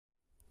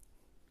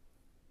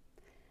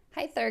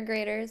Hi, third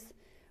graders.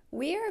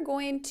 We are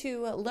going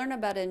to learn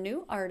about a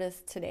new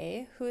artist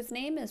today whose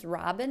name is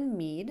Robin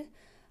Mead.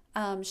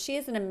 She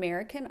is an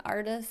American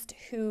artist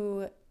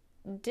who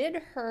did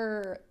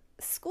her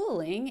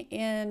schooling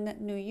in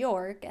New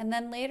York and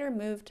then later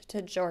moved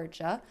to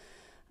Georgia.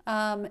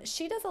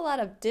 She does a lot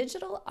of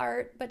digital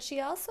art, but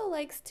she also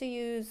likes to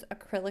use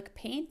acrylic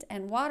paint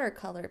and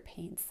watercolor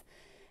paints.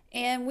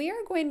 And we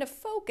are going to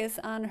focus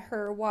on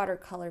her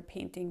watercolor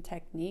painting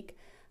technique.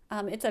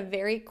 It's a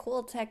very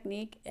cool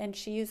technique, and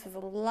she uses a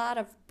lot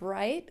of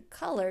bright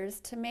colors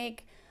to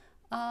make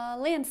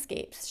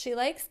landscapes. She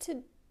likes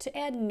to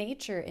add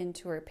nature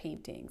into her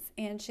paintings,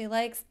 and she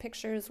likes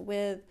pictures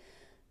with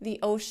the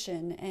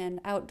ocean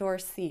and outdoor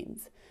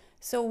scenes.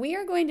 So we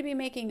are going to be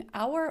making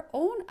our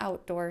own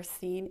outdoor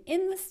scene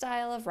in the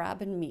style of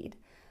Robin Mead.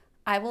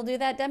 I will do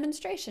that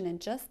demonstration in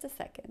just a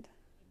second.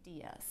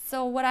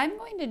 So what I'm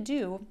going to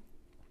do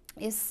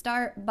is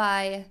start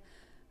by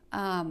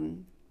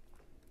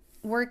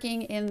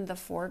working in the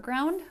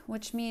foreground,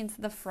 which means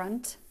the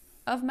front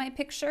of my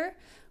picture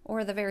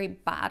or the very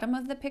bottom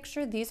of the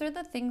picture. These are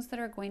the things that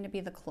are going to be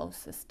the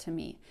closest to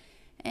me.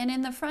 And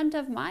in the front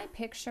of my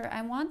picture,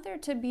 I want there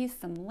to be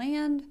some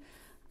land.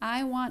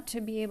 I want to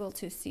be able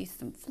to see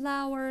some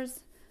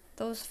flowers.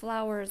 Those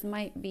flowers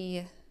might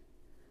be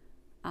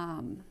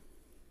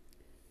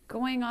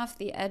going off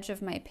the edge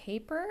of my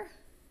paper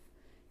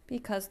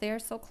because they are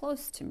so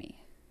close to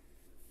me.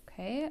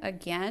 Okay,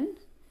 again,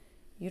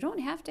 you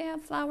don't have to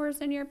have flowers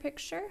in your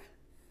picture.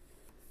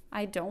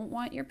 I don't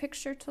want your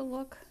picture to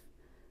look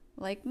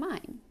like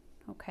mine,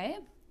 okay?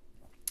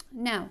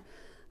 Now,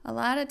 a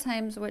lot of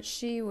times what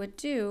she would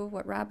do,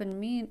 what Robin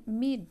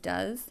Mead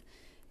does,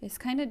 is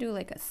kind of do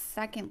like a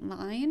second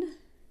line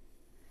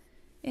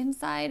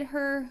inside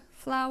her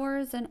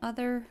flowers and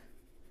other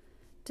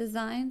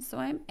designs, so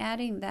I'm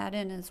adding that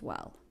in as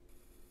well.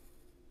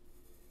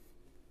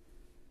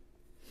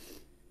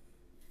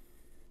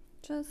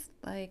 Just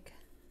like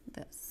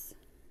this.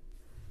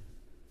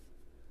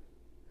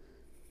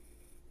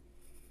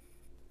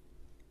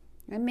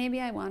 And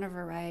maybe I want a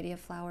variety of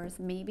flowers.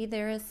 Maybe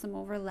there is some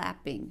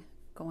overlapping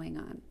going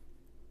on.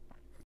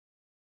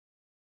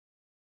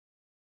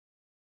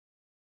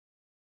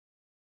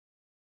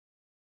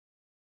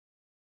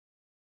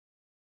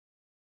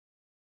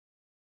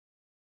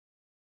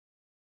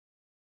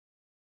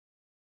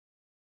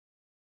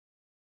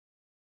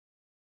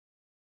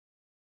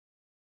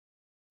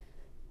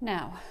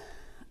 Now,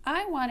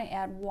 I want to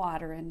add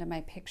water into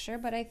my picture,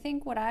 but I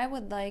think what I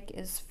would like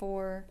is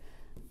for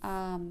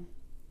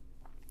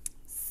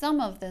some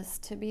of this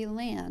to be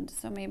land.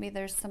 So maybe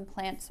there's some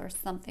plants or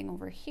something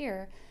over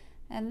here,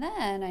 and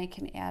then I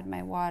can add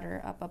my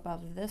water up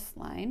above this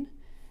line.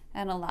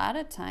 And a lot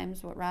of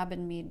times what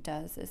Robin Mead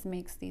does is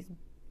makes these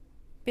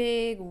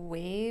big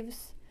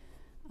waves.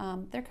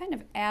 They're kind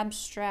of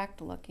abstract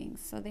looking,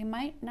 so they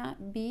might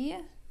not be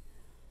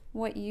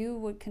what you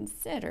would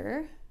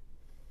consider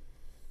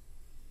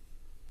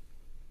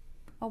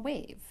a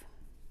wave,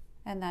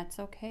 and that's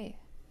okay.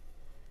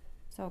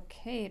 It's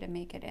okay to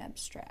make it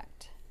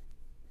abstract.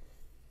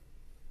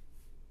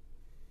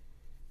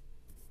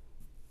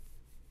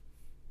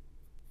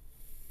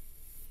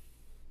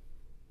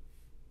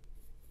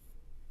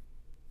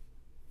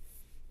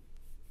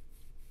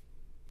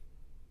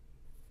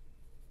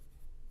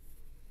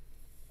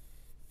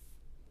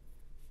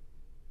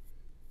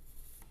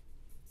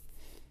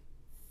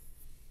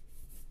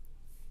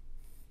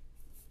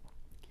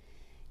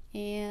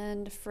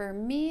 And for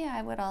me,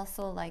 I would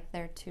also like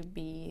there to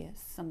be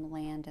some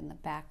land in the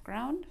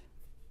background.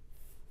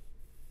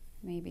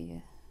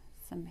 Maybe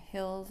some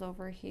hills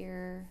over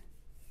here.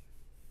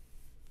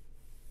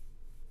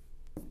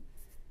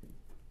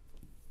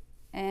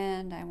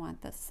 And I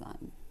want the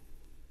sun.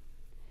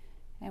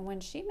 And when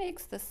she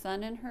makes the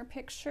sun in her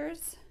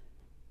pictures,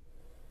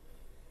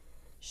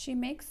 she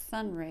makes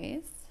sun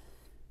rays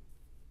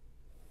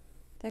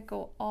that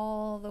go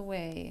all the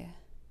way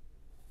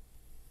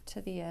to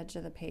the edge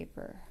of the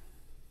paper,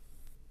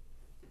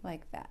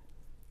 like that,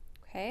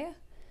 okay?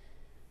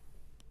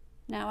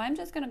 Now I'm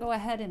just gonna go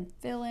ahead and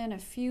fill in a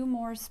few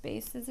more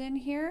spaces in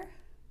here.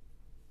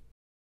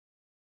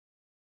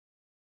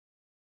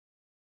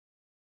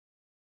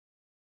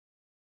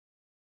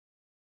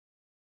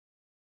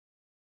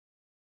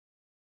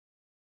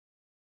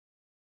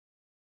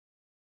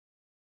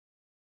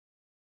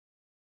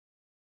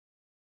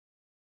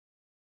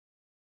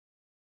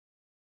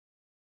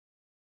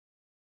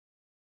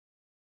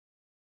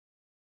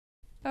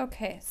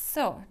 Okay,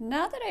 so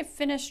now that I've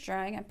finished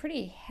drawing, I'm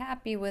pretty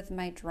happy with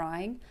my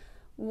drawing.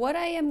 What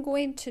I am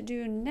going to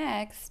do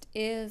next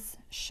is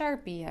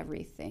Sharpie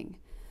everything.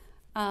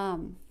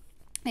 And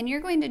you're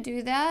going to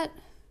do that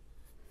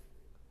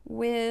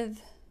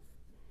with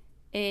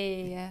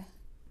a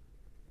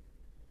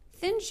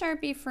thin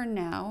Sharpie for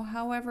now.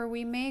 However,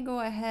 we may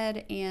go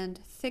ahead and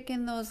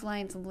thicken those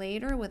lines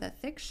later with a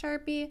thick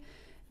Sharpie,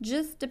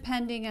 just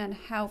depending on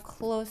how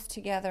close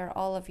together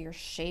all of your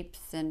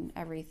shapes and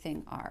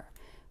everything are.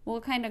 We'll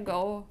kind of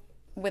go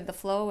with the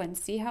flow and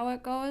see how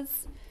it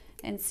goes.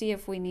 and see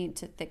if we need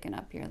to thicken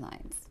up your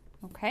lines.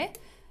 Okay,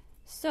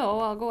 so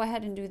I'll go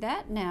ahead and do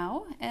that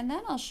now, and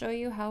then I'll show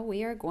you how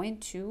we are going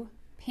to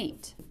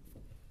paint.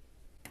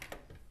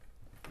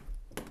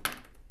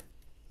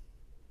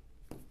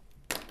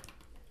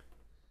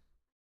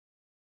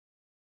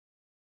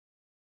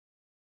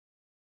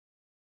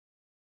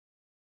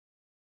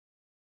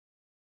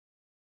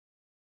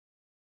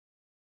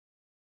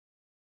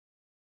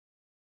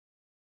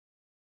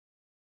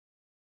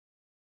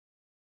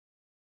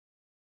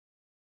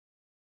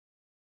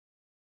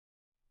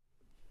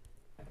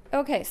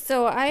 Okay,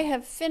 so I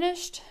have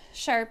finished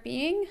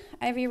sharpieing.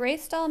 I've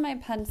erased all my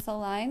pencil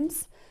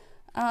lines.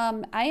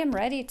 I am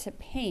ready to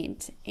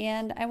paint,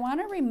 and I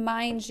want to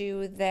remind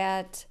you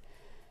that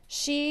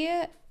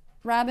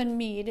Robin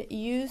Mead,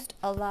 used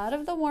a lot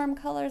of the warm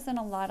colors and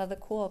a lot of the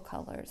cool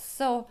colors.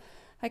 So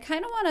I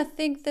kind of want to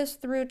think this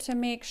through to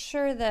make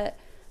sure that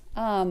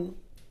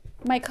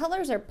my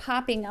colors are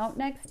popping out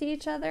next to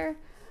each other.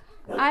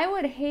 I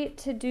would hate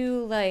to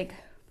do like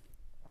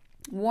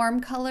warm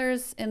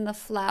colors in the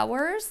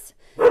flowers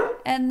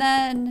and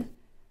then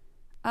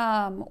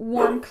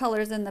warm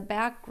colors in the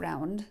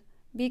background,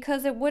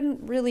 because it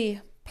wouldn't really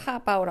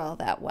pop out all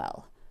that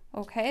well.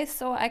 Okay,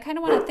 so I kind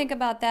of want to think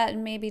about that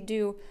and maybe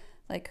do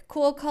like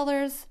cool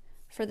colors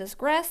for this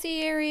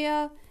grassy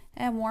area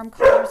and warm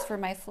colors for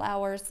my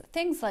flowers,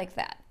 things like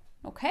that.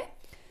 Okay,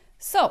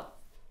 so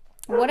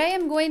what I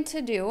am going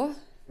to do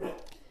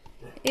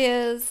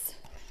is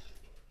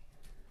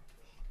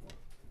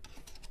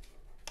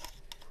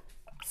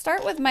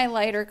start with my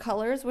lighter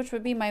colors, which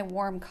would be my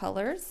warm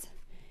colors.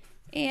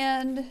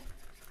 And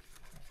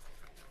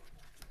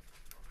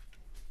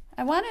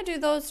I want to do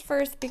those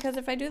first because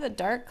if I do the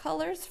dark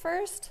colors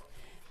first,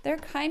 they're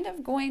kind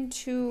of going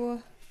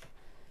to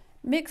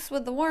mix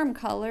with the warm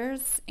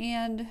colors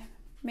and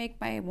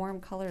make my warm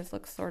colors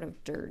look sort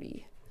of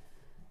dirty.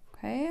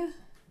 Okay?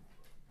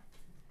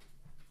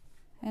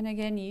 And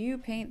again, you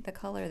paint the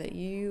color that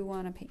you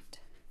want to paint.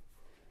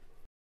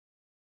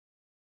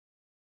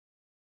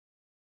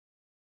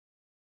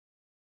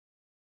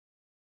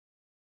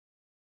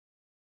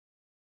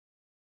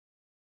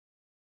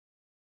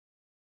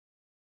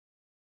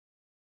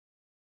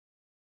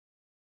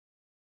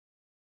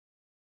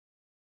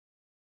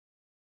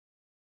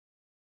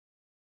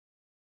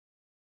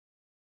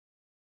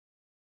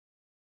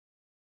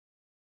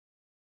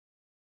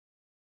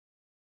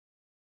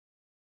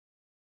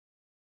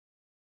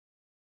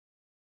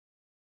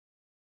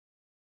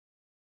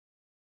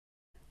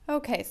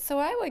 Okay, so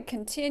I would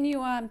continue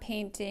on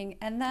painting,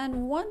 and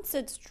then once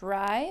it's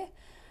dry,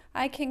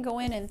 I can go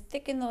in and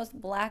thicken those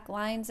black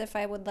lines if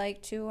I would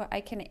like to.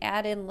 I can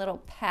add in little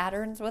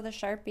patterns with a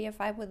Sharpie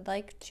if I would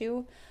like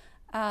to.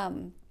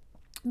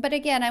 But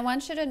again, I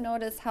want you to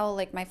notice how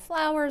like my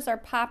flowers are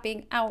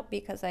popping out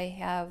because I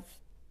have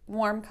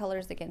warm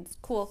colors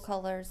against cool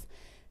colors.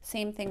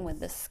 Same thing with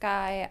the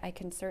sky. I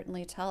can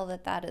certainly tell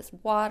that that is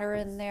water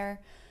in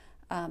there.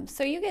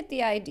 So you get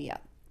the idea.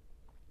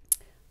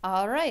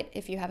 All right,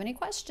 if you have any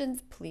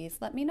questions, please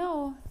let me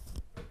know.